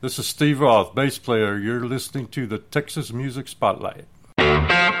This is Steve Roth, bass player. You're listening to the Texas Music Spotlight.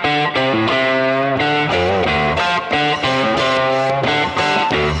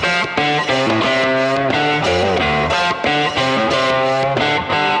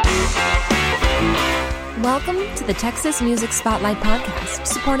 Welcome to the Texas Music Spotlight podcast,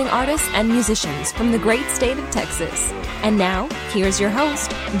 supporting artists and musicians from the great state of Texas. And now, here's your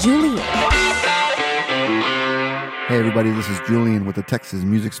host, Julian. Hey everybody, this is Julian with the Texas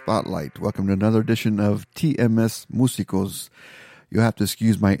Music Spotlight. Welcome to another edition of TMS Músicos. You'll have to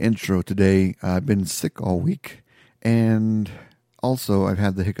excuse my intro today. I've been sick all week, and also I've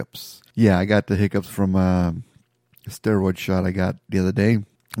had the hiccups. Yeah, I got the hiccups from a steroid shot I got the other day,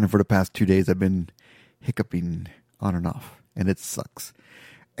 and for the past 2 days I've been hiccuping on and off, and it sucks.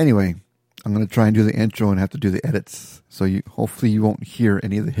 Anyway, I'm going to try and do the intro and have to do the edits, so hopefully you won't hear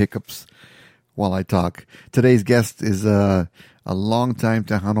any of the hiccups while I talk. Today's guest is a longtime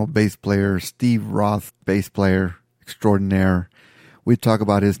Tejano bass player, Steve Roth, bass player extraordinaire. We talk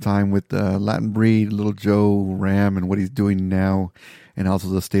about his time with Latin Breed, Little Joe, Ram, and what he's doing now, and also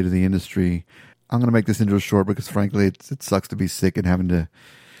the state of the industry. I'm going to make this intro short because, frankly, it sucks to be sick and having to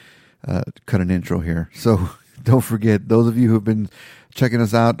cut an intro here. So don't forget, those of you who have been checking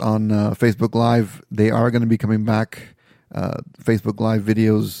us out on Facebook Live, they are going to be coming back. Facebook Live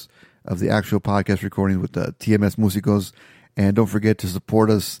videos of the actual podcast recordings with the TMS Músicos. And don't forget to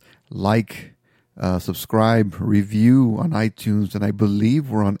support us, like, subscribe, review on iTunes, and I believe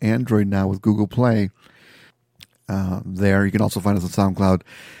we're on Android now with Google Play. There, you can also find us on SoundCloud.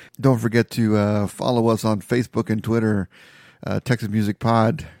 Don't forget to follow us on Facebook and Twitter, Texas Music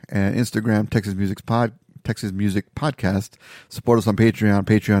Pod, and Instagram, Texas Music Podcast. Support us on Patreon,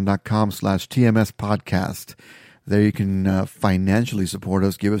 patreon.com/TMS Podcast. There you can financially support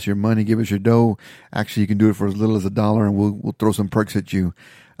us. Give us your money. Give us your dough. Actually, you can do it for as little as $1, and we'll throw some perks at you.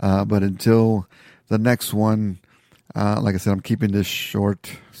 But until the next one, like I said, I'm keeping this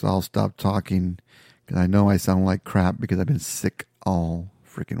short, so I'll stop talking because I know I sound like crap because I've been sick all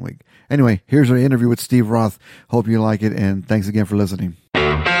freaking week. Anyway, here's our interview with Steve Roth. Hope you like it, and thanks again for listening.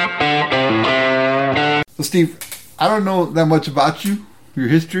 So, Steve, I don't know that much about you, your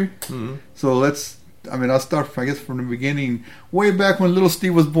history. Mm-hmm. So I'll start, I guess, from the beginning. Way back when little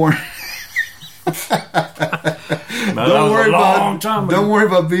Steve was born. Don't worry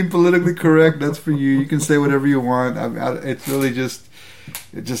about being politically correct. That's for you. You can say whatever you want. It's really just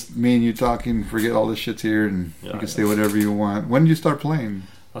me and you talking. Forget all this shit's here, and you can say whatever you want. When did you start playing?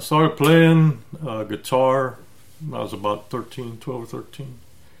 I started playing guitar when I was about 12 or 13.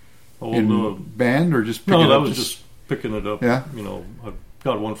 In band or just picking it up? No, that was just picking it up. Yeah. You know, I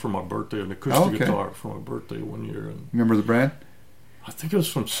got one for my birthday, an acoustic guitar for my birthday one year. And remember the brand? I think it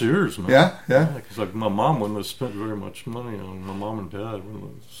was from Sears, man. Yeah. Because like my mom wouldn't have spent very much money on my mom and dad,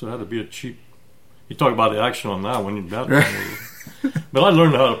 so it had to be a cheap. You talk about the action on that one, but I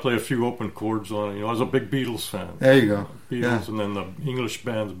learned how to play a few open chords on it. You know, I was a big Beatles fan. There you go. Beatles, and then the English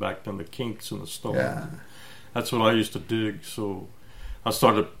bands back then, the Kinks and the Stones. Yeah. That's what I used to dig. So I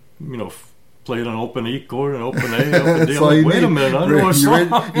started, playing an open E chord, an open A, open D. Wait a minute, I know a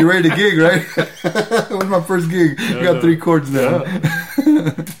song. You're ready to gig, right? That was my first gig. You got 3 chords now.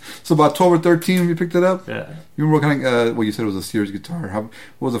 Yeah. So about 12 or 13 you picked it up? Yeah. You remember what kind of, you said it was a Sears guitar. What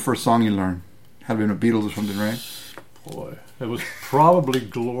was the first song you learned? Had to be in the Beatles or something, right? Boy, it was probably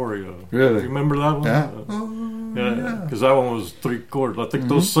Gloria. Really? You remember that one? Yeah. Yeah, because that one was 3 chords. I think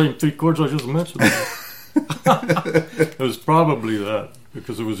those same 3 chords I just mentioned. It was probably that,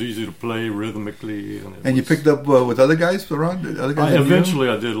 because it was easy to play rhythmically. And you picked up with other guys around? Eventually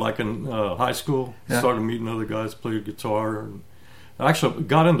I did, like in high school. Started meeting other guys, played guitar. And I actually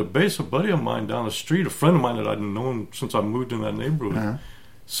got into bass. A buddy of mine down the street, a friend of mine that I'd known since I moved in that neighborhood,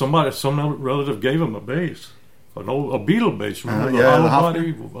 some relative gave him a bass. A Beatle bass, remember? The Hofner,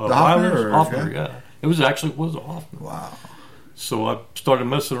 yeah. It was a Hofner. Wow. So I started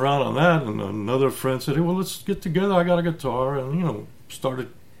messing around on that, and another friend said, hey, well, let's get together. I got a guitar, and,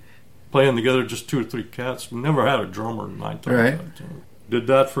 started playing together, just 2 or 3 cats. We never had a drummer 9 times. Right. Did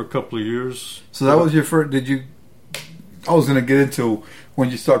that for a couple of years. So that was your first, I was going to get into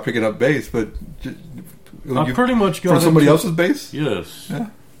when you start picking up bass, but... I pretty much got from somebody else's bass? Yes. Yeah.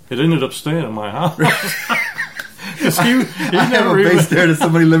 It ended up staying in my house. I have a bass there that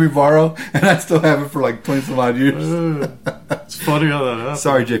somebody let me borrow, and I still have it for like 20-some odd years. It's funny how that happened.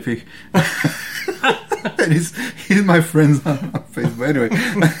 Sorry, JP. And he's my friend on Facebook. Anyway,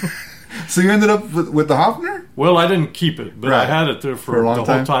 so you ended up with the Hofner? Well, I didn't keep it, but I had it there for the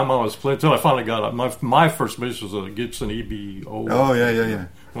whole time I was playing, until I finally got it. My first bass was a Gibson EB-0. Oh, yeah.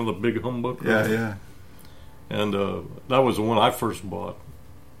 One of the big humbuckers. Yeah. And that was the one I first bought.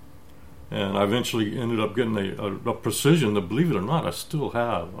 And I eventually ended up getting a Precision that, believe it or not, I still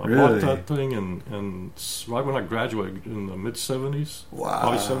have. I Really? bought that thing and right when I graduated in the mid-70s. Wow.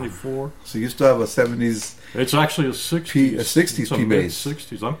 Probably 74. So you still have a 70s... It's actually a 60s. A 60s it's a P-Bass.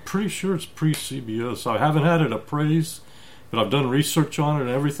 mid-60s. I'm pretty sure it's pre-CBS. I haven't had it appraised, but I've done research on it and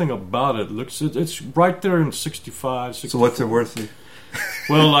everything about it. It's right there in 65, 64. So what's it worth?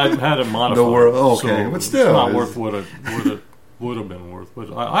 Well, I had it modified. Okay, but still. It's not worth what it would have been worth.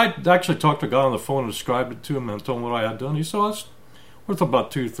 But I actually talked to a guy on the phone and described it to him and told him what I had done. He said, oh, it's worth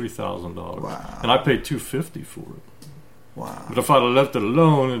about $2,000 to $3,000. Wow. And I paid $250 for it. Wow. But if I'd have left it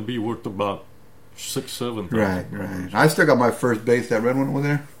alone, it'd be worth about $6,000-$7,000. Right. I still got my first bass, that red one over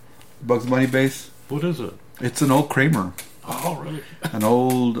there. Bugs Bunny bass. What is it? It's an old Kramer. Oh, really? An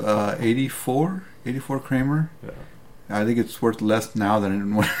old 84 Kramer. Yeah. I think it's worth less now than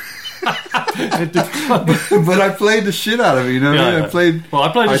it It but I played the shit out of it, you know. Yeah. I played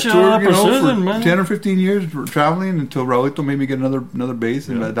the shit out of Precision, for man. 10 or 15 years traveling until Raulito made me get another bass,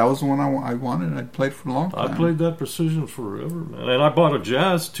 and Yeah. that was the one I wanted. I played for a long time. I played that Precision forever, man. And I bought a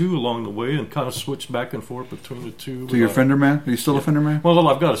Jazz, too, along the way and kind of switched back and forth between the two. So you're a Fender man? Are you still a Fender man? Well,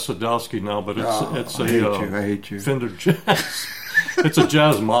 I've got a Sadowski now, but it's I a hate you. Fender Jazz. It's a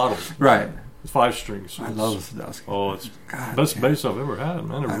Jazz model. Right. 5 strings. I love the Sadowski. Oh, it's God best damn. bass I've ever had,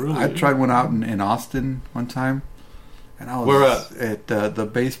 man. It really I is. tried one out in Austin one time, and I was Where at the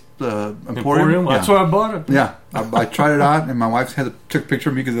bass Emporium. Emporium? Yeah. That's where I bought it. Yeah, I tried it out, and my wife took a picture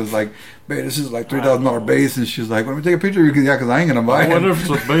of me because it was like, "Man, this is like $3,000 bass," and she was like, "Let me take a picture of you because I ain't gonna buy I it." wonder if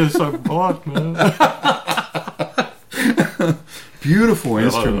it's a bass I bought, man. Beautiful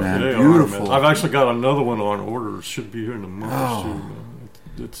instrument, man. They are, Beautiful. man. I've actually got another one on order. It should be here in a month or two, Oh. man.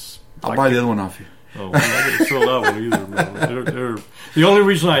 It's. I'll buy the other one off you. Oh, well, I didn't sell that one either, man. They're, the only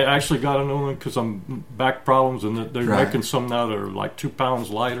reason I actually got another one because I'm back problems, and they're Right. making some now that are like 2 pounds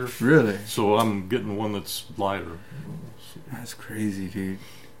lighter. Really? So I'm getting one that's lighter. That's crazy, dude.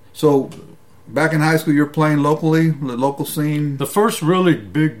 So, back in high school, you're playing locally, the local scene. The first really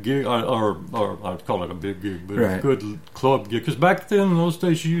big gig, or I'd call it a big gig, but Right. a good club gig, because back then in those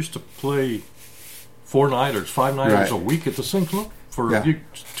days you used to play 4-nighters, 5-nighters Right. a week at the same club for Yeah.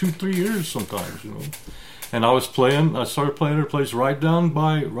 2-3 years sometimes, you know. And I started playing at a place right down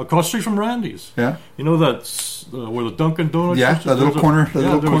across the street from Randy's. Yeah. You know that's where the Dunkin' Donuts Yeah, used to- that little there was corner-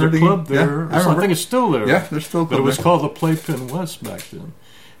 there was a thingy. club Yeah, there. I remember. think it's still there. Yeah, there's still a But it club was there. called the Playpen West back then.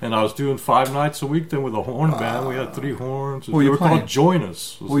 And I was doing 5 nights a week then with a horn band. We had 3 horns. What were They you were playing? called Join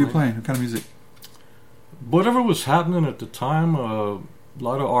Us. What were you playing? What kind of music? Whatever was happening at the time. A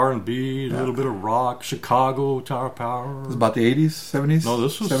lot of R&B, a little bit of rock. Chicago, Tower Power. It was about the 80s, 70s? No,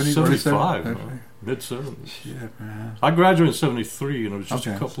 this was 70s, early 75, 70s? man. Mid-70s. Shit, man. I graduated in 73, and it was just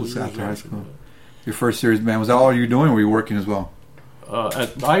Okay, a couple so of it's years after high after school. that. Your first series band, was that all you were doing, or were you working as well?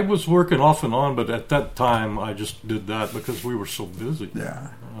 I was working off and on, but at that time I just did that because we were so busy. Yeah.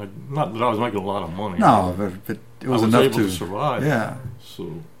 Not that I was making a lot of money. No, but it was I was enough able to survive. Yeah.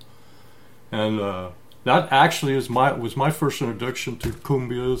 So, and that actually was my first introduction to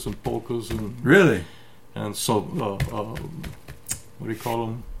cumbias and polkas Really? and so what do you call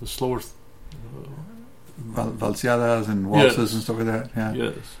them? The slower. Valseadas and waltzes Yes. and stuff like that. Yeah.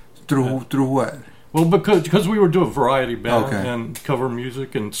 Yes. Through what? Well, because we were doing variety band Okay. and cover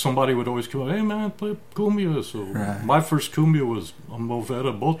music, and somebody would always come up, "Hey man, play cumbia." So Right. my first cumbia was a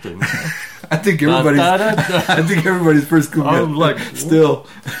Movera Bote. Man. I think everybody's. I think everybody's first cumbia. I was like, still.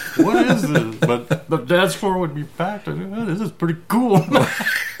 What is this? But the dance floor would be packed. I thought, oh, this is pretty cool.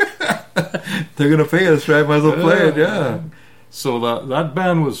 They're gonna pay us, right? Might as well play it. Yeah. So that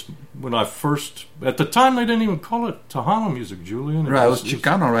band was when I first. At the time, they didn't even call it Tejano music, Julian. Right. It was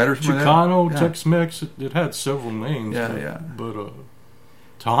Chicano, right? Or something like that? Chicano, Yeah. Tex-Mex. It had several names. Yeah, but,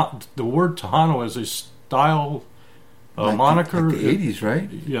 But the word Tejano as a style Like moniker. like the 80s, right?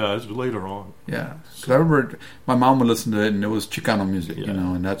 Yeah, it's later on. Yeah. Because I remember my mom would listen to it, and it was Chicano music, Yeah. you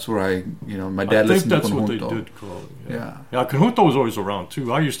know, and that's where my I dad think listened that's to what they Conjunto. did call it. Yeah. Yeah, Conjunto was always around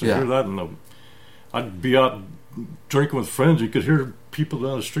too. I used to Yeah. hear that I'd be out drinking with friends. You could hear people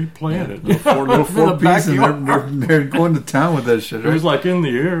down the street playing it. Little In the four piece, and backyard. they're going to town with that shit, It was right? like in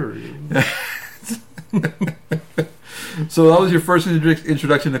the air. So that was your first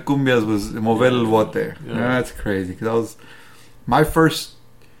introduction to cumbias, was Mover el Bote. Yeah. That's crazy. Because that was my first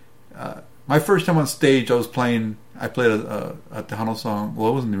time on stage. I played a Tejano song. Well,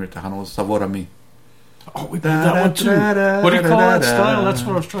 it wasn't even a Tejano. It was Sabor a Mi. Oh, we did that one too. What do you call that style? That's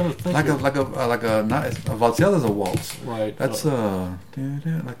what I was trying to think of. Like a valseada is a waltz. Right. That's like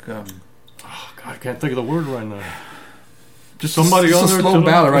Oh, God, I can't think of the word right now. Just somebody on there. Slow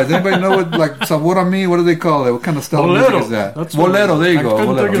ballad, right? Does anybody know what, like, Sabor a Mi? What do they call it? What kind of style of music is that? That's Bolero, there you go. I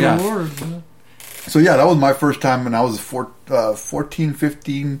couldn't Bolero, think of yeah. the word. Man. So, yeah, that was my first time when I was 14,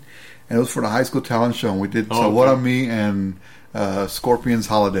 15, and it was for the high school talent show. And we did Sabor a Mi and Scorpions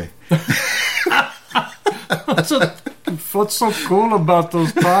Holiday. What's so cool about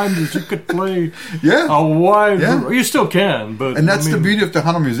those times is you could play a wide... Yeah. You still can, but... And that's the beauty of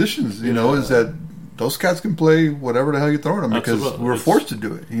Tejano musicians, you know, is that those cats can play whatever the hell you throw at them because we're forced to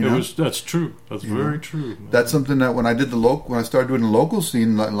do it. You know? That's true. That's very true. Man. That's something that when I started doing the local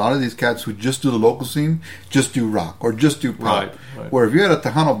scene, a lot of these cats who just do the local scene just do rock or just do pop. Right. Where if you had a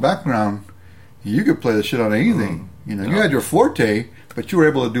Tejano background, you could play the shit out of anything. You know, you had your forte, but you were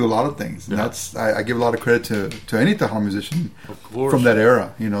able to do a lot of things. And that's I give a lot of credit to any Tejano musician from that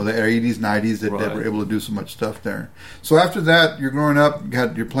era. You know, the 80s, 90s that were able to do so much stuff there. So after that, you're growing up,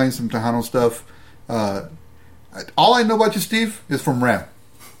 you're playing some Tejano stuff. All I know about you, Steve, is from Ram.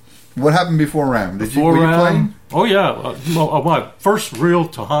 What happened before Ram? Were you playing? Oh, yeah. My first real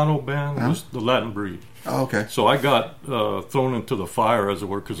Tejano band was the Latin Breed. Oh, okay. So I got thrown into the fire, as it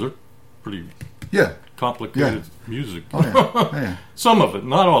were, because they're pretty complicated music. Oh, yeah. Some of it,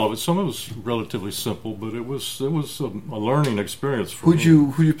 not all of it. Some of it was relatively simple, but it was a learning experience for me.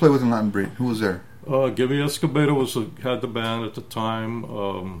 Who'd you play with in Latin Breed? Who was there? Gibby Escobedo had the band at the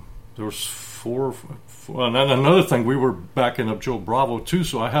time. There was four. And another thing, we were backing up Joe Bravo too,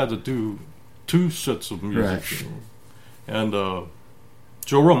 so I had to do 2 sets of music. Right. And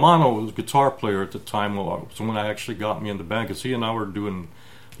Joe Romano was a guitar player at the time, so when I actually got me in the band, because he and I were doing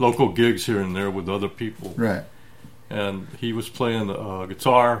local gigs here and there with other people. Right. And he was playing the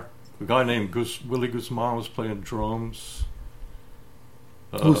guitar. A guy named Willie Guzman was playing drums.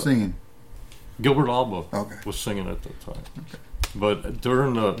 Who was singing? Gilbert Alba was singing at that time. Okay. But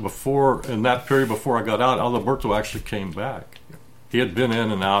during in that period before I got out, Alberto actually came back. He had been in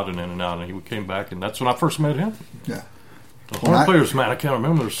and out, and he came back, and that's when I first met him. Yeah. The horn players, man, I can't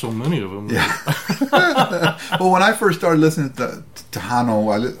remember. There's so many of them. Yeah. Well, when I first started listening to Tejano,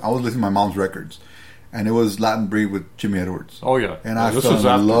 I was listening to my mom's records, and it was Latin Breed with Jimmy Edwards. Oh, yeah. And I fell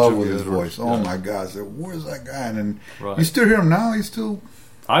in love with his voice. Oh, my God. I said, where's that guy? And you still hear him now? He's still...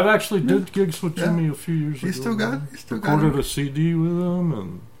 I've actually did gigs with Jimmy a few years ago. He still got it. Recorded a CD with him,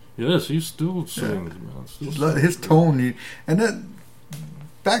 and yes, he still sings, man. His tone, and that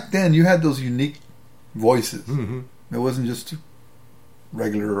back then you had those unique voices. Mm-hmm. It wasn't just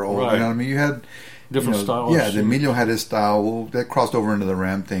regular or old. You know what I mean? You had different styles. Yeah, Emilio had his style. Well, that crossed over into the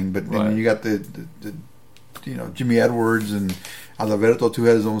Ram thing, but then you got the Jimmy Edwards and Alberto too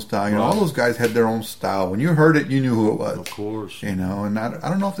had his own style. You know, all those guys had their own style. When you heard it, you knew who it was. Of course. You know, and I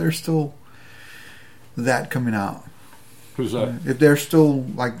don't know if there's still that coming out. Who's that? If there's still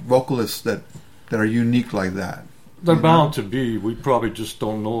like vocalists that are unique like that. They're bound to be. We probably just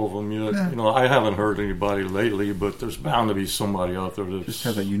don't know of them yet. Yeah. You know, I haven't heard anybody lately, but there's bound to be somebody out there that just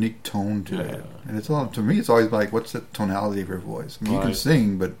has a unique tone to it. And it's all, to me, it's always like, what's the tonality of your voice? I mean, you can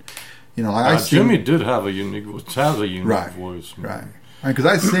sing, but you know, I sing. Jimmy did have a unique voice, right? Because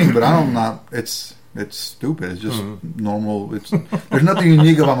I sing, but I don't not. It's stupid. It's just normal. There's nothing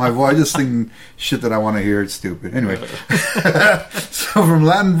unique about my voice. I just sing shit that I want to hear. It's stupid. Anyway, so from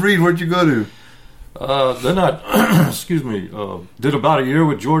Latin Breed, where'd you go to? Then I, did about a year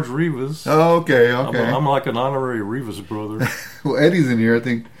with George Rivas. Oh, okay. I'm like an honorary Rivas brother. Well, Eddie's in here, I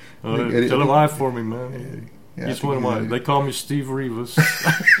think. Eddie, tell him hi for me, man. Yeah, he's one of my. They call me Steve Rivas.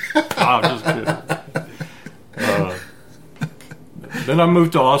 I'm just kidding. Then I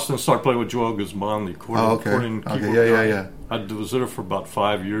moved to Austin and started playing with Joel Guzman, the accordion keyboard guy. I was there for about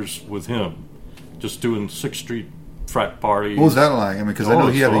 5 years with him, just doing 6th Street frat parties. What was that like? I mean, because I know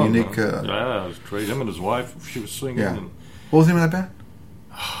he had a unique... yeah, it was great. Him and his wife, she was singing. Yeah. And what was the name of that band?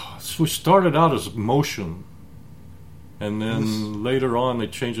 So we started out as Motion, and then later on they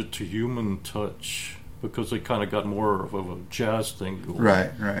changed it to Human Touch because they kind of got more of a jazz thing going.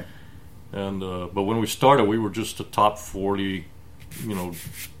 Right. And but when we started, we were just a top 40, you know,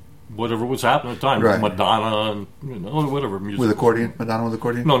 whatever was happening at the time, Madonna and whatever music. With accordion, Madonna with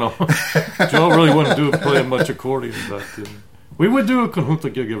accordion. No. Joe really wasn't playing much accordion back then. We would do a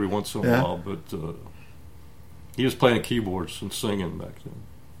conjunta gig every once in a while, but he was playing keyboards and singing back then.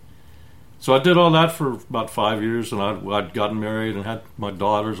 So I did all that for about 5 years, and I'd gotten married and had my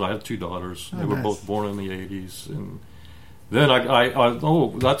daughters. I had 2 daughters. They were both born in the 80s, and then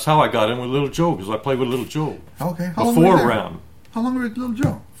that's how I got in with Little Joe, because I played with Little Joe. Okay. Before Ram. How long were you with Little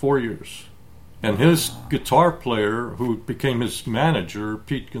Joe? 4 years. And his guitar player, who became his manager,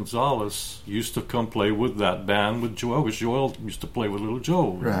 Pete Gonzalez, used to come play with that band with Joel, because Joel used to play with Little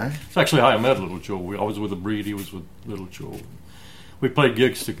Joe. Right. It's actually how I met Little Joe. I was with the Breed, he was with Little Joe. We played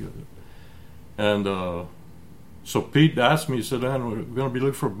gigs together. And so Pete asked me, he said, "Man, we're going to be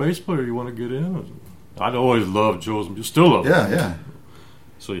looking for a bass player. You want to get in?" I'd always loved Joe's music. Still love it. Yeah.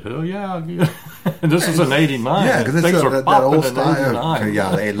 So, hell yeah. And this is in 89. Yeah, because things it's are that old in style. 89. Yeah,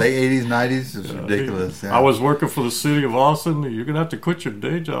 late 80s, 90s. It's ridiculous. Yeah. I was working for the city of Austin. You're going to have to quit your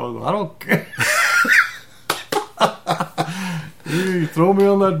day job. I don't care. Hey, throw me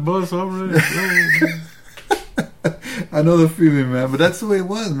on that bus already. I know the feeling, man. But that's the way it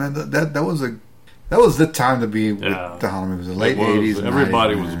was, man. That was the time to be with the Harlem. It was the late 80s. And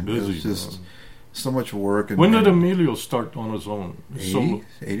everybody 90s, was man. busy. It was just so much work. And, when did Emilio start on his own?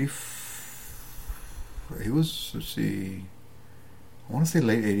 80? He was, let's see, I want to say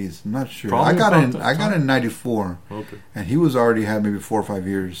late 80s. I'm not sure. I got in 94. Okay. And he was already had maybe 4 or 5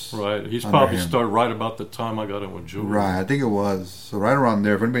 years. Right. He's probably started right about the time I got in with Joe. Right. I think it was. So right around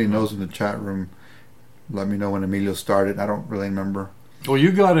there. If anybody knows in the chat room, let me know when Emilio started. I don't really remember. Well,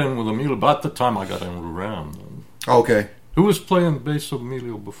 you got in with Emilio about the time I got in with Ram. Okay. Who was playing bass with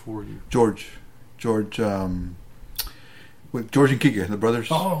Emilio before you? George, with George and Kike, the brothers.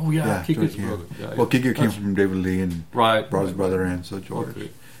 Oh, yeah, Kike's brother. Yeah, well, Kike came from David Lee and brought his brother in, so George.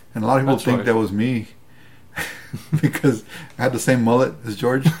 Okay. And a lot of people think that was me because I had the same mullet as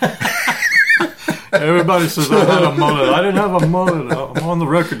George. Everybody says I had a mullet. I didn't have a mullet. I'm on the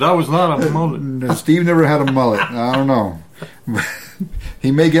record. That was not a mullet. No, Steve never had a mullet. I don't know. He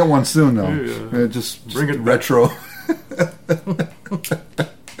may get one soon, though. Just bring it retro.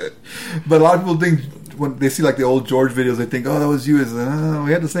 But a lot of people think when they see like the old George videos, they think, "Oh, that was you." It's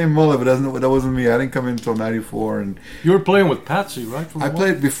we had the same mullet, but that wasn't me. I didn't come in until '94. And you were playing with Patsy, right? I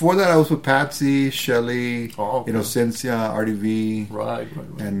played before that. I was with Patsy, Shelly, Ciencia, RDV, right.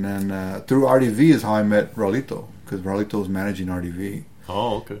 And then through RDV is how I met Raulito, because Raulito was managing RDV.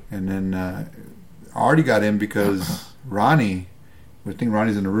 Oh, okay. And then I already got in because Ronnie, I think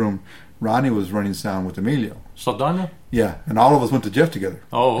Ronnie's in the room. Ronnie was running sound with Emilio. Saldana? Yeah, and all of us went to Jeff together.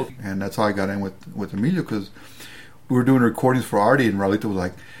 Oh, okay. And that's how I got in with Emilio, because we were doing recordings for Artie, and Raulito was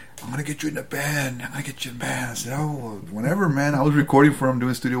like, "I'm going to get you in the band. I'm going to get you in the band." I said, "Oh, whenever, man." I was recording for him,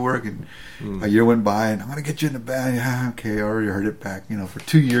 doing studio work, and a year went by, and "I'm going to get you in the band." Yeah, okay, I already heard it back. For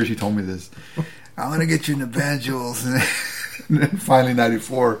 2 years he told me this. "I'm going to get you in the band, Jules." And then finally,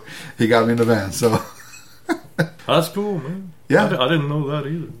 94, he got me in the band, so... That's cool, man. Yeah, I didn't know that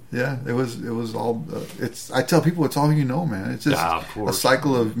either. Yeah, it was all. I tell people it's all you know, man. It's just a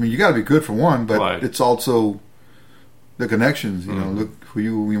cycle of. I mean, you got to be good for one, but it's also the connections. You know, look who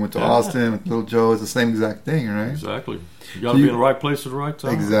you went to Austin with Little Joe. It's the same exact thing, right? Exactly. You got to be in the right place at the right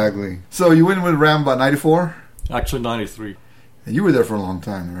time. Exactly. So you went with Ram about 94. Actually, 93. And you were there for a long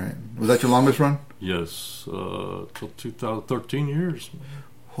time, right? Was that your longest run? Yes, till 2013 years.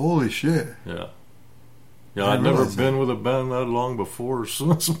 Holy shit! Yeah. Yeah, I'd never been with a band that long before or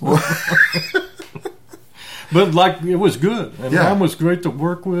since. But it was good, and Ram was great to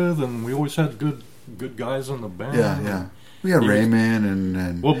work with, and we always had good guys in the band. Yeah. We had Raymond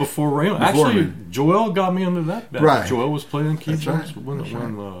and well, before Raymond, actually, Joel got me into that band. Right, Joel was playing keyboards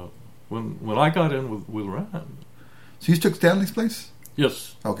when I got in with Ram. So you took Stanley's place?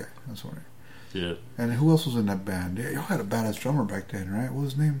 Yes. Okay, that's what. Yeah. And who else was in that band? Y'all had a badass drummer back then, right? What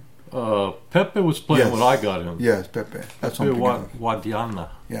was his name? Pepe was playing when I got in. Yes, Pepe. That's Pepe Guadiana.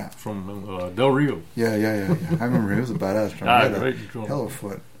 Yeah. From Del Rio. Yeah. I remember he was a badass drummer. Great drummer. Hell of a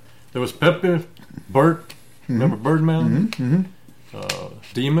foot. There was Pepe, Bert. Remember Birdman?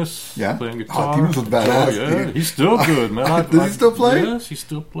 Demas playing guitar. Demas was badass. Yeah, he's still good, man. Does he still play? Yes, he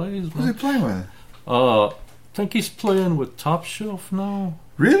still plays. Who's he playing with? I think he's playing with Top Shelf now.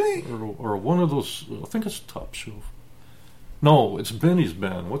 Really? Or one of those. I think it's Top Shelf. No, it's Benny's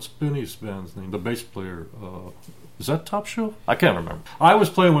band. What's Benny's band's name? The bass player. Is that Top Shelf? I can't remember. I was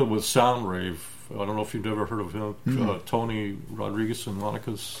playing with Soundrave. I don't know if you've ever heard of him. Tony Rodriguez and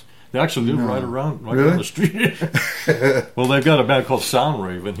Monica's. They actually live right down the street. Well, they've got a band called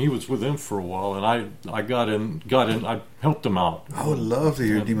Soundrave, and he was with them for a while, and I got in. I helped him out. I would love to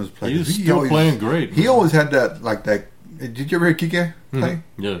hear Demas play. He's still playing great. He always had that. Did you ever hear Kike play?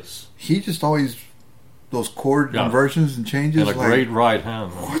 Yes. He just always those chord inversions and changes. And a great right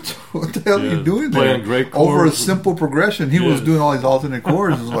hand. What the hell are you doing there? Playing great chords. Over a simple progression. He was doing all these alternate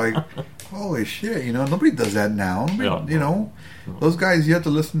chords. It was like, holy shit, nobody does that now. Those guys you have to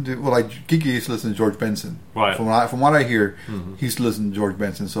listen to. Well, like Kike used to listen to George Benson. Right. From what I hear, he used to listen to George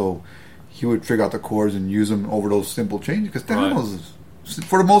Benson. So he would figure out the chords and use them over those simple changes. Because that was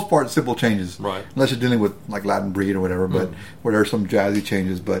for the most part, simple changes. Right. Unless you're dealing with like Latin Breed or whatever, but where there are some jazzy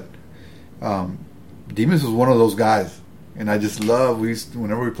changes. But Demas was one of those guys. And I just love,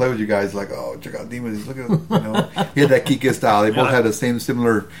 whenever we play with you guys, like, oh, check out Demas. Look at he had that Kike style. They both had the same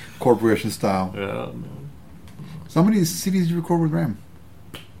similar chord progression style. Yeah, man. So how many CDs did you record with Ram?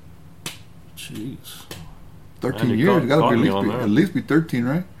 Jeez. 13 years. It's got to be at least be 13,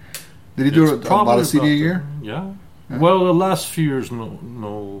 right? Did he do about a CD a year? Yeah. Well, the last few years,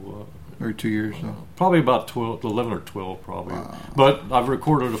 no. Every 2 years, so. Probably about 11 or 12, probably. Wow. But I've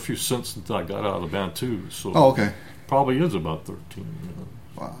recorded a few since I got out of the band, too. So okay. Probably is about 13.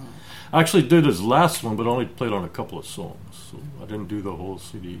 Wow. I actually did his last one, but only played on a couple of songs. So I didn't do the whole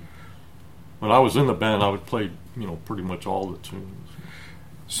CD. When I was in the band, I would play, pretty much all the tunes.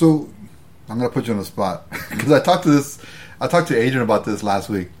 So I'm going to put you on the spot. Because I talked to Adrian about this last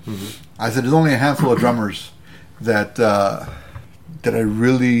week. Mm-hmm. I said there's only a handful of drummers that I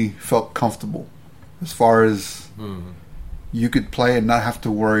really felt comfortable as far as you could play and not have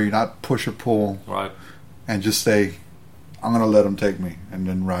to worry, not push or pull. Right. And just say, I'm going to let them take me and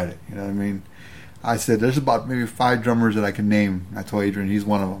then ride it. You know what I mean? I said, there's about maybe 5 drummers that I can name. I told Adrian he's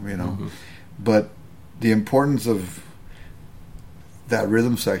one of them, Mm-hmm. But the importance of that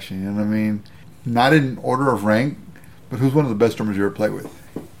rhythm section, you know what I mean? Not in order of rank, but who's one of the best drummers you ever played with?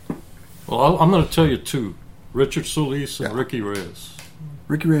 Well, I'm going to tell you 2. Richard Solis and Ricky Reyes.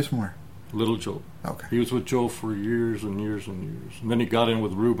 Ricky Reyes more? Little Joe. Okay. He was with Joe for years and years and years. And then he got in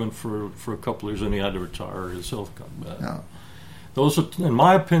with Ruben for a couple of years, and he had to retire. His health got bad. Yeah. Those are, in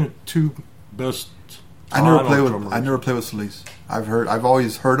my opinion, 2 best I never played with Solis. I've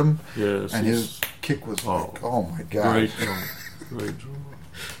always heard him. Yes. And his kick was oh my God. Great drummer. Great drummer.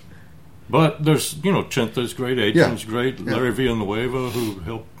 But there's, Chenta's great, Adrian's great, Larry Villanueva,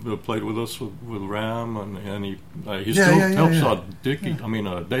 who played with us with Ram, and he still helps out Dickie.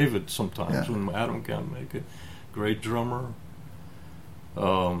 Yeah. David sometimes when Adam can't make it. Great drummer.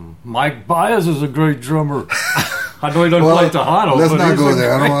 Mike Baez is a great drummer. I know he doesn't play Tejano. Let's not go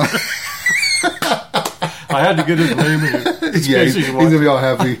there. I don't want. I had to get his name in it. He's gonna be all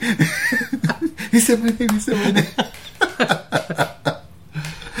happy. He said my name.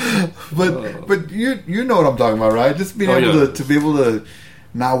 But you know what I'm talking about, right? Just being able to be able to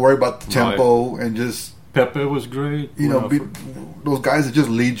not worry about the tempo and just Pepe was great. Those guys that just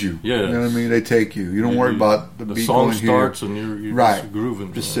lead you. Yeah, you know what I mean. They take you. You don't worry about the beat song going starts here. and you're right. just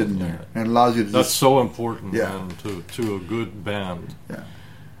grooving, just sitting there, and it allows you to. That's so important, man, to a good band,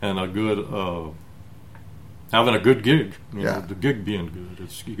 and a good having a good gig. The gig being good.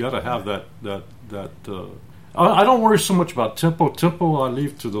 You got to have that. I don't worry so much about tempo. Tempo I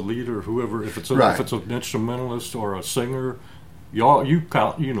leave to the leader, whoever. If it's an instrumentalist or a singer, you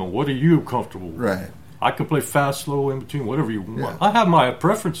count. What are you comfortable with? Right. I can play fast, slow, in between, whatever you want. Yeah. I have my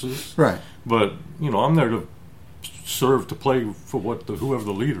preferences. Right. But I'm there to serve to play for whoever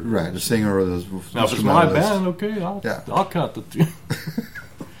the leader is. Right. The singer or the now if it's my band, okay, I'll count the tune.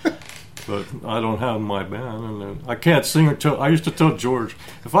 But I don't have my band, and I can't sing or tell. I used to tell George,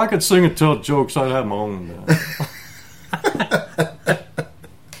 if I could sing and tell jokes, I'd have my own band.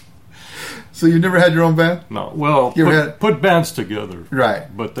 So you never had your own band? No. Well, put bands together, right?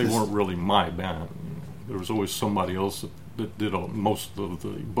 But they weren't really my band. There was always somebody else that did most of the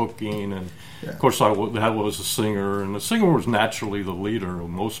booking, and of course that was a singer, and the singer was naturally the leader of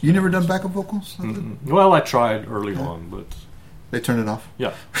most. You never done backup vocals? Mm-hmm. Well, I tried early on, but they turned it off.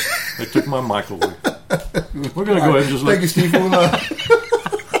 Yeah, they took my mic away. We're gonna go ahead and just thank you, Steve.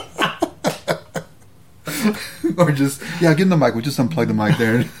 Or just give him the mic. We'll just unplug the mic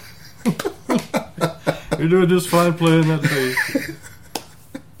there. You're doing just fine playing that bass.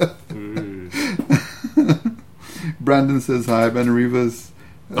 Brandon says hi, Ben Rivas.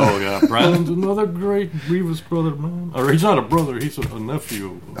 Oh yeah, Brandon's another great Rivas brother, man. Or he's not a brother; he's a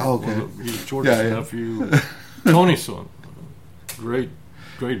nephew. Oh, okay. He's George's nephew, Tony's son. Great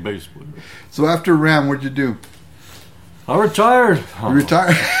bass player. So after Ram, what'd you do? I retired. You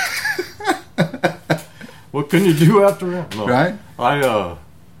retired. What can you do after Ram? No, right. I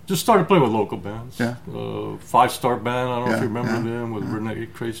just started playing with local bands. Yeah. 5-Star Band. I don't know if you remember them with Renee,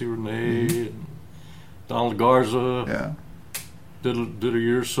 Crazy Renee, and Donald Garza. Yeah. Did a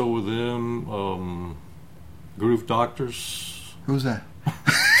year or so with them. Groove Doctors. Who's that?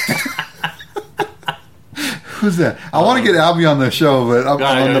 Who's that? I want to get Albie on the show, but on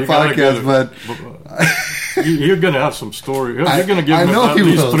the podcast. But you're going to have some story. You're going to give him at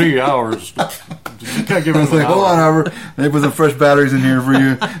least 3 hours. You can't give him. Hold on, Albert. They put some fresh batteries in here for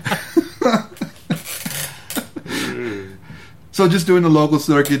you. So just doing the local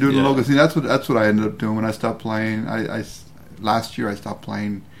circuit, the local scene. That's what I ended up doing when I stopped playing. I last year I stopped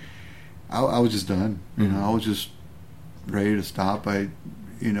playing. I was just done. You know, I was just ready to stop.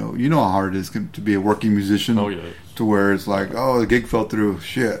 You know how hard it is to be a working musician. Oh yeah. To where it's like, oh, the gig fell through.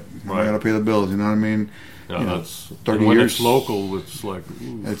 Shit, I gotta pay the bills. You know what I mean? Yeah, that's 30 when years. It's local. It's like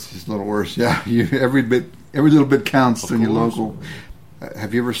It's just a little worse. Yeah, every little bit counts when you're local.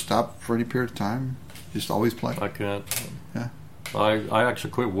 Have you ever stopped for any period of time? Just always play? I can't. Yeah. I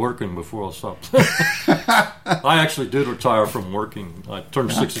actually quit working before I stopped playing. I actually did retire from working. I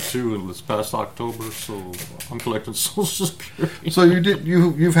turned 62 in this past October, so I'm collecting Social Security. So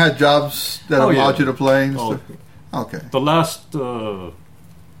you've had jobs that allowed you to play and stuff? Okay. The last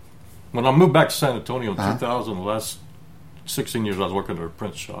when I moved back to San Antonio in 2000, the last 16 years I was working at a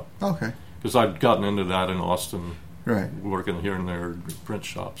print shop. Okay. Because I'd gotten into that in Austin, right? Working here and there at print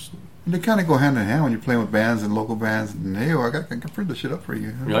shops. And they kind of go hand in hand when you're playing with bands and local bands. And hey, I can print this shit up for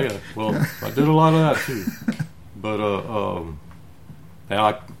you. Yeah. Well, I did a lot of that too. But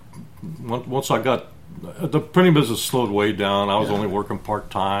once I got the printing business slowed way down. I was only working part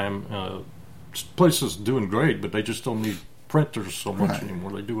time. Places doing great, but they just don't need printers so much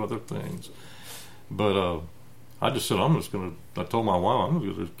anymore. They do other things. But I just said I told my wife I'm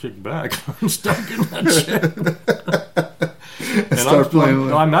going to kick back. I'm stuck in that shit.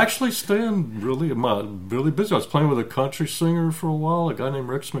 And I'm actually staying really busy. I was playing with a country singer for a while, a guy named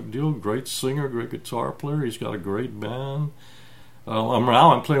Rex McDeal, great singer, great guitar player. He's got a great band.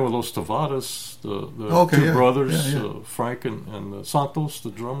 I'm playing with Los Tavares, the two brothers, Frank and Santos,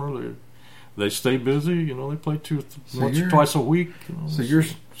 the drummer. They stay busy. You know, they play once or twice a week. You know, so you're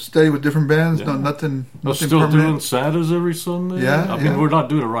steady with different bands. No, nothing. We're still permanent? doing Santas every Sunday. Yeah, I mean, we're not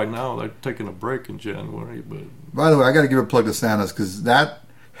doing it right now. They're taking a break in January. But by the way, I got to give a plug to Santas because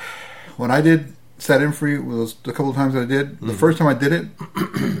when I did Set In Free, the couple of times that I did, the first time I did it,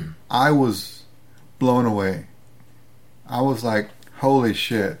 I was blown away. I was like, "Holy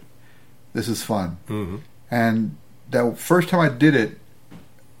shit, this is fun!" Mm-hmm. And that first time I did it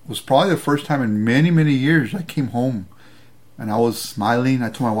was probably the first time in many, many years I came home and I was smiling. I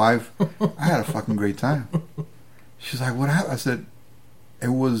told my wife, I had a fucking great time. She's like, what happened? I said, it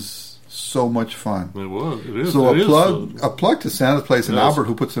was so much fun. It was. It is. So a plug to Santa's Place in Albert,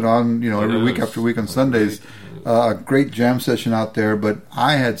 who puts it on, every week after week on Sundays. A great jam session out there, but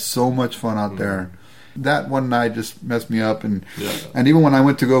I had so much fun out there. That one night just messed me up. And even when I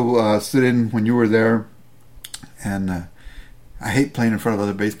went to go sit in when you were there, and I hate playing in front of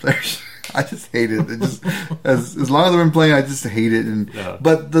other bass players. I just hate it. As long as I've been playing, I just hate it.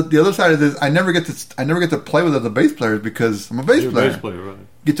 But the other side of this, I never get to play with other bass players because I'm a bass player. Bass player, right?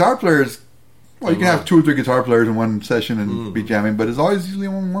 Guitar players, you can have 2 or 3 guitar players in one session and be jamming, but it's always usually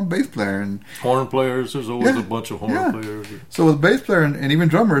one bass player. And horn players, there's always a bunch of horn players. So with bass player and even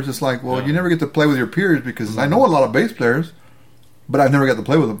drummers, it's like, you never get to play with your peers because I know a lot of bass players, but I've never got to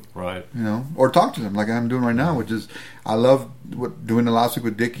play with them. Right. Or talk to them like I'm doing right now, which is, I love doing the last week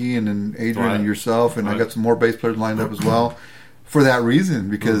with Dickie and then Adrian and yourself, and I got some more bass players lined up as well for that reason,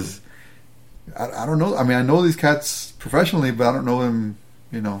 because I don't know. I mean, I know these cats professionally, but I don't know them,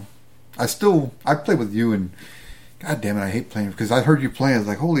 I play with you, and God damn it, I hate playing because I heard you playing. I was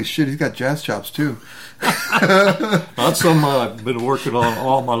like, holy shit, he's got jazz chops too. That's something I've been working on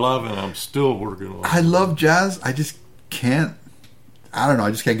all my life, and I'm still working on. I love jazz. I just can't. I don't know.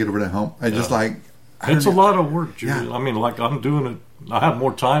 I just can't get over that hump. It's a lot of work, Julie. Yeah. I mean, like I'm doing it. I have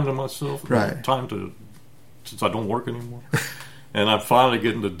more time to myself. Right. Since I don't work anymore. And I'm finally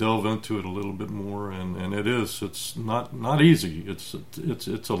getting to delve into it a little bit more, and it's not easy. It's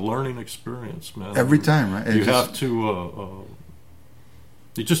a learning experience, man. Every time, right? You have to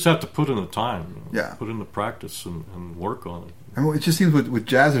you just have to put in the time, put in the practice and work on it. I mean, it just seems with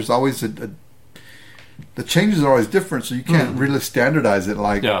jazz, there's always the changes are always different, so you can't really standardize it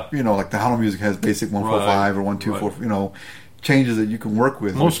like like the Hollow music has basic 145 or 124, changes that you can work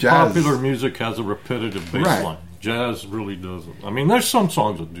with. Most popular music has a repetitive bass line. Jazz really doesn't. I mean, there's some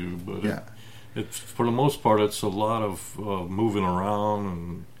songs that do, but it's for the most part, it's a lot of moving around,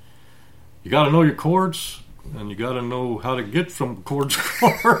 and you got to know your chords, and you got to know how to get from chord to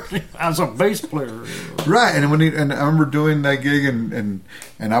chord as a bass player. Right, and I remember doing that gig, and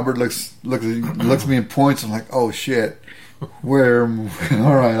Albert looks at me and points. I'm like, oh shit. All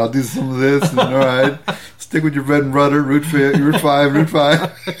right, I'll do some of this, and all right, stick with your bread and butter, root 5.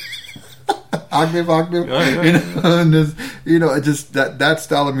 octave. And just that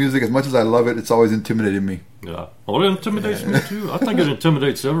style of music, as much as I love it, it's always intimidated me. Yeah, well, it intimidates me too. I think it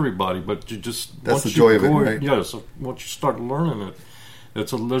intimidates everybody, but that's the joy of it, right? Yeah, so once you start learning it,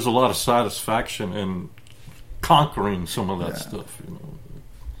 there's a lot of satisfaction in conquering some of that stuff.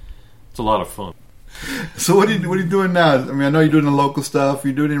 It's a lot of fun. So what are you doing now? I mean, I know you're doing the local stuff.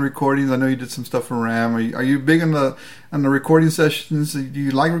 You're doing recordings. I know you did some stuff for Ram. Are you big on the recording sessions? Do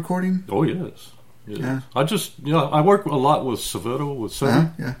you like recording? Oh yes. Yeah. I work a lot with Savedo, with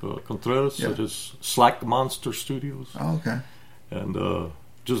Seve Contreras at his Slack Monster Studios. Oh, okay. And I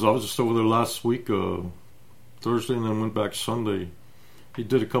was just over there last week, Thursday, and then went back Sunday. He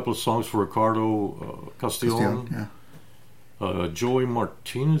did a couple of songs for Ricardo Castillon. Joey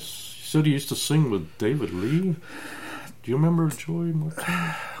Martinez. He said he used to sing with David Lee. Do you remember Joey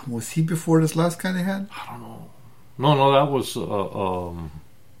Martinez? Was he before this last guy they had? I don't know. No, that was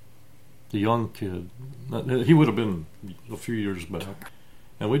the young kid. He would have been a few years back.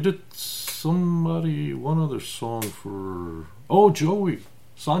 And we did one other song for... Oh, Joey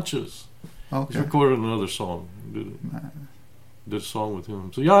Sanchez. Okay. He's recorded another song. Did a song with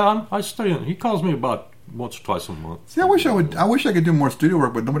him. So yeah, I stay in. He calls me about once or twice a month. See, I wish I could do more studio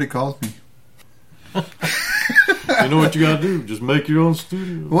work, but nobody calls me. You know what you gotta do? Just make your own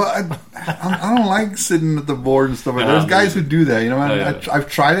studio. Well, I don't like sitting at the board and stuff like that. There's guys who do that, you know. I've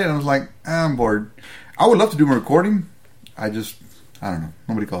tried it and I was like, I'm bored. I would love to do my recording. I don't know.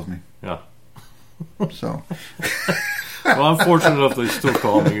 Nobody calls me. Yeah. So. Well, I'm fortunate enough they still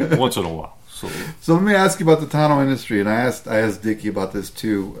call me once in a while. So let me ask you about the tonneau industry, and I asked Dickie about this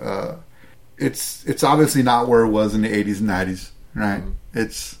too. It's obviously not where it was in the 80s and 90s, right?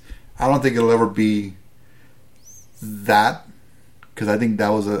 Mm-hmm. I don't think it'll ever be that, because I think that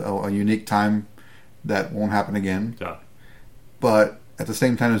was a unique time that won't happen again. Yeah. But at the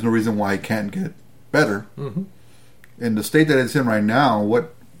same time, there's no reason why it can't get better. Mm-hmm. In the state that it's in right now,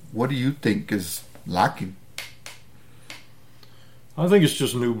 what do you think is lacking? I think it's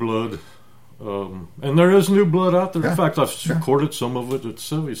just new blood. And there is new blood out there. Yeah. In fact, I've recorded some of it at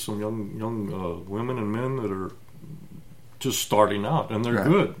Seve, some young women and men that are just starting out, and they're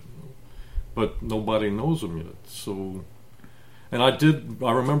good, but nobody knows them yet. So, and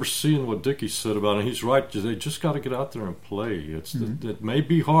I remember seeing what Dickie said about it. He's right. They just got to get out there and play. It may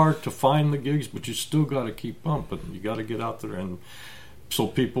be hard to find the gigs, but you still got to keep pumping. You got to get out there, and so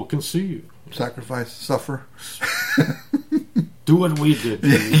people can see you. Sacrifice, suffer. Do what we did.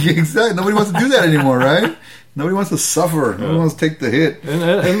 Exactly. Nobody wants to do that anymore, right? Nobody wants to suffer. Nobody wants to take the hit.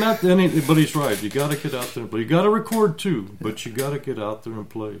 But he's right. You got to get out there, but you got to record too. But you got to get out there and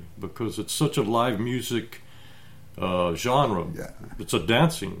play, because it's such a live music genre. Yeah. It's a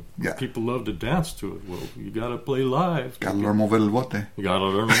dancing. Yeah. People love to dance to it. Well, you got to play live. Got to learn mover el bote. You got to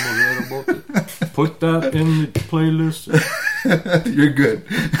learn mover el bote. Put that in the playlist. You're good.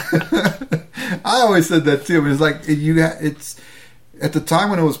 I always said that too. I mean, it's like it's at the time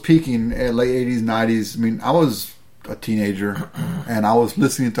when it was peaking, late 80s, 90s. I mean, I was a teenager and I was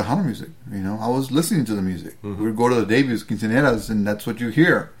listening to Hunter music. You know, I was listening to the music. Mm-hmm. We would go to the debuts, quinceañeras, and that's what you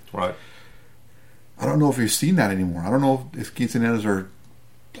hear. Right. I don't know if you've seen that anymore. I don't know if quinceañeras are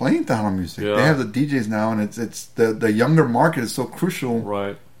playing Tejano music. Yeah. They have the DJs now, and it's the younger market is so crucial.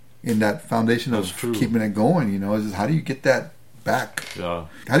 Right. In that foundation of keeping it going, you know, is how do you get that back? Yeah.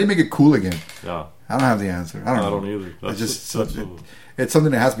 How do you make it cool again? Yeah. I don't have the answer. I don't either. It's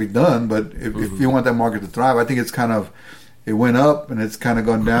something that has to be done, but if you want that market to thrive, I think it's kind of, it went up and it's kind of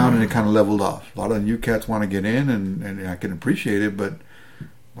gone down and it kind of leveled off. A lot of the new cats want to get in and I can appreciate it, but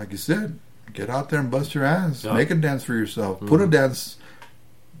like you said, get out there and bust your ass. Yeah. Make a dance for yourself. Mm-hmm.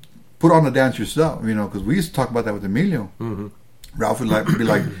 Put on a dance yourself, you know, because we used to talk about that with Emilio. Mm-hmm. Ralph would be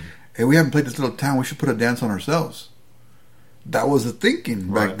like, hey, we haven't played this little town, we should put a dance on ourselves. That was the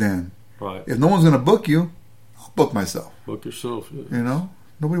thinking back then. Right. If no one's going to book you, I'll book myself. Book yourself. Yeah. You know,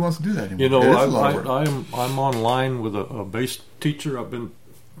 nobody wants to do that anymore. You know, I'm online with a bass teacher. I've been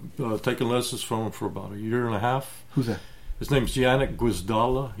taking lessons from him for about a year and a half. Who's that? His name's Yannick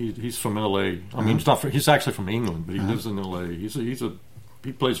Guizdala. He's from L.A. I mean, he's actually from England, but he lives in L.A.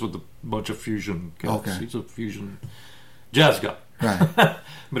 He plays with a bunch of fusion cats. Okay. He's a fusion jazz guy. Right.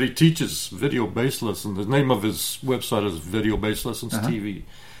 But he teaches video bass lessons. The name of his website is Video Bass Lessons TV.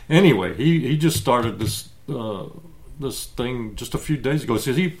 Anyway, he just started this thing just a few days ago.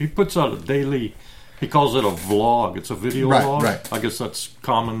 He puts out a daily, he calls it a vlog. It's a video vlog. Right. I guess that's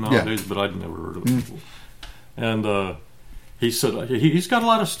common nowadays, but I'd never heard of it before. And he said he's got a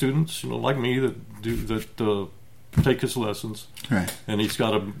lot of students, you know, like me that take his lessons. Right. And he's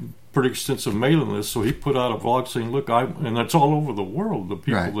got a pretty extensive mailing list, so he put out a vlog saying, look, and that's all over the world, the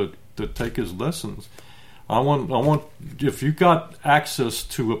people that take his lessons. I want if you got access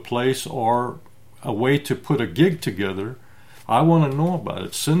to a place or a way to put a gig together, I want to know about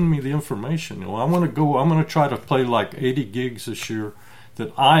it. Send me the information. You know, I'm going to try to play like 80 gigs this year,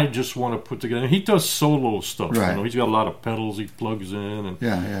 that I just want to put together. And he does solo stuff. Right. You know, he's got a lot of pedals he plugs in, and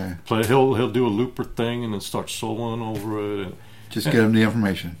Yeah. he'll do a looper thing and then start soloing over it. And Just get him the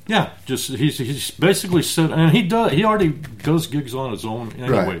information. yeah, just he's basically said, and he already does gigs on his own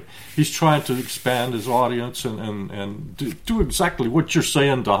anyway. Right. He's trying to expand his audience and do exactly what you're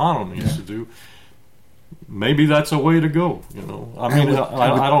saying Tejano needs to do. Maybe that's a way to go. You know, I mean,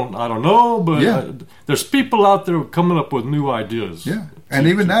 I don't know, but there's people out there coming up with new ideas. Yeah, and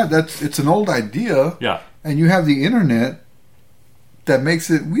even it's an old idea. Yeah, and you have the internet that makes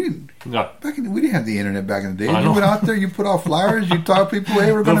it. We didn't have the internet back in the day. You went out there, you put out flyers, you talk to people,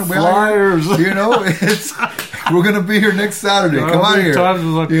 hey, we're gonna flyers. You know, we're gonna be here next Saturday. Come out here.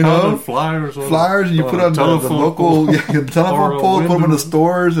 You know, flyers, and you put on the local telephone pole, put them in the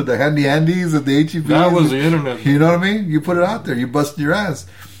stores at the handies at the HEB. That was the internet. You know what I mean? You put it out there, you busted your ass,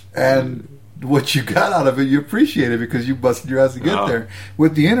 and what you got out of it, you appreciate it because you busted your ass to get there.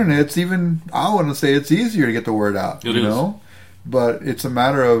 With the internet, it's even, I want to say, it's easier to get the word out. It is. Know? But it's a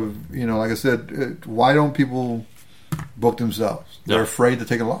matter of, you know, like I said, why don't people book themselves? They're afraid to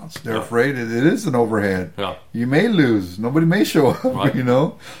take a loss. They're afraid it is an overhead. Yeah. You may lose. Nobody may show up, you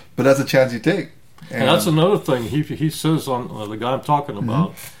know, but that's a chance you take. And that's another thing. He says on the guy I'm talking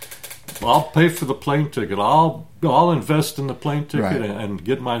about, I'll pay for the plane ticket. I'll invest in the plane ticket and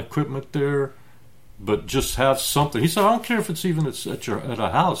get my equipment there. But just have something. He said, I don't care if it's even at a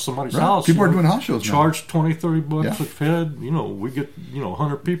house, somebody's house. People are doing house shows now. Charge $20-$30 a head. You know, we get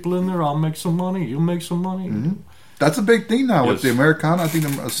 100 people in there. I'll make some money. You'll make some money. Mm-hmm. That's a big thing now with the Americana. I think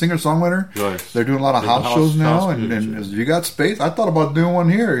a singer-songwriter. Right. They're doing a lot of house shows now. And you got space. I thought about doing one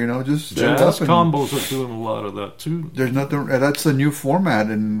here, you know, just jazz combos are doing a lot of that too. There's nothing. That's a new format.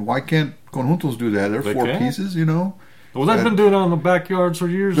 And why can't Conjuntos do that? They're four pieces, you know. Well, they've been doing it on the backyards for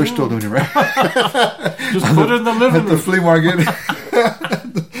years. They're still doing it, right? Just put it in the living room. At the flea market.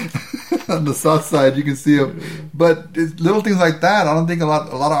 On the south side, you can see them. But little things like that, I don't think a lot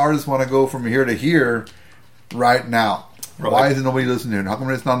of artists want to go from here to here right now. Right. Why isn't nobody listening? How come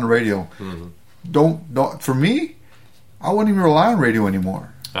it's not on the radio? Mm-hmm. Don't. For me, I wouldn't even rely on radio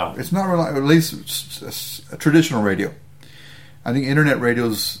anymore. Oh. It's not at least a traditional radio. I think internet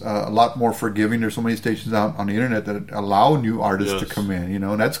radio's a lot more forgiving. There's so many stations out on the internet that allow new artists to come in, you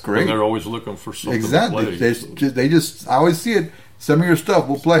know, and that's great. And they're always looking for something to play. They just, I always see it, send me your stuff,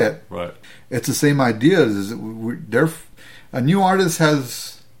 we'll play it. Right. It's the same ideas. A new artist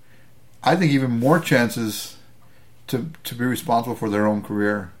has, I think, even more chances to be responsible for their own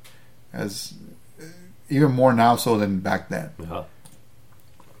career, as even more now so than back then. Yeah.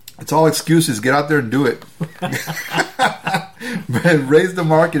 It's all excuses. Get out there and do it. Raise the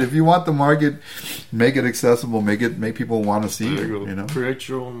market. If you want the market, make it accessible. Make people want to see it. You know, create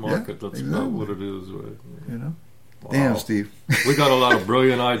your own market. That's exactly what it is, right? You know, wow. Damn, Steve. We got a lot of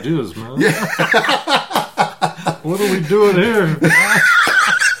brilliant ideas, man. Yeah. What are we doing here?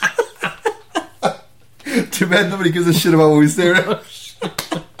 Too bad nobody gives a shit about what we say.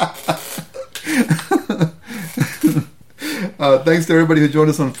 Thanks to everybody who joined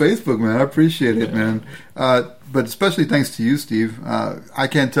us on Facebook, man. I appreciate it, man. But especially thanks to you, Steve. I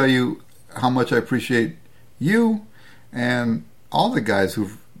can't tell you how much I appreciate you and all the guys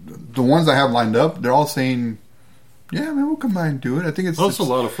the ones I have lined up. They're all saying, "Yeah, man, we'll come by and do it." I think it's a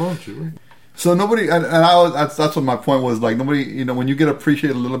lot of fun, Julie. So nobody, that's what my point was. Like nobody, you know, when you get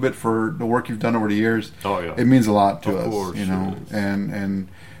appreciated a little bit for the work you've done over the years, it means a lot to us, course, you know. And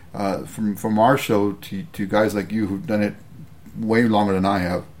from our show to guys like you who've done it way longer than I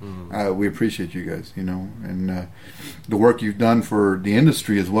have, we appreciate you guys, you know, and the work you've done for the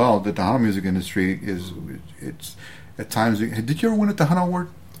industry as well. The Tejano music industry it's at times. Did you ever win a Tejano award?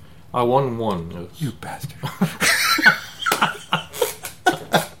 I won one. Yes. You bastard.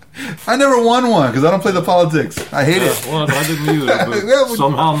 I never won one because I don't play the politics. I hate it. Well, I didn't either. But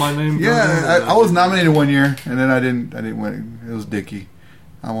somehow my name. Yeah, I was nominated one year and then I didn't win. It was Dickie.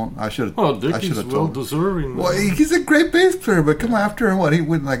 I should have. Well, Dickie's well deserving. Well, he's a great bass player, but come on, after what he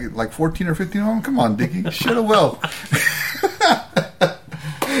went like 14 or 15 of them. Come on, Dickie, should have well.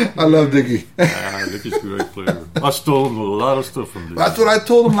 I love Dickie. Dickie's a great player. I stole a lot of stuff from Dickie. That's what I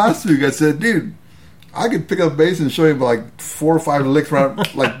told him last week. I said, dude, I could pick up bass and show you like 4 or 5 licks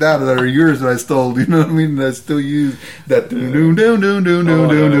right like that are yours that I stole. You know what I mean? That I still use that doom doom doom doom doom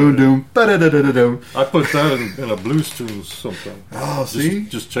doom doom. I put that in a blues tune sometime. Oh, see,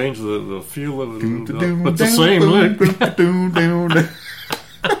 just change the feel of it, but the same lick.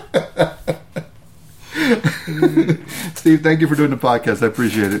 Steve, thank you for doing the podcast. I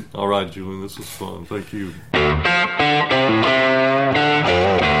appreciate it. All right, Julian, this was fun. Thank you.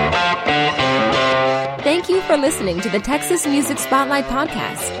 Thank you for for listening to the Texas Music Spotlight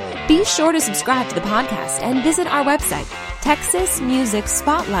podcast. Be sure to subscribe to the podcast and visit our website,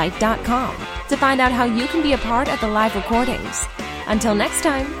 TexasMusicSpotlight.com, to find out how you can be a part of the live recordings. Until next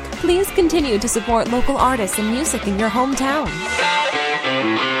time, please continue to support local artists and music in your hometown.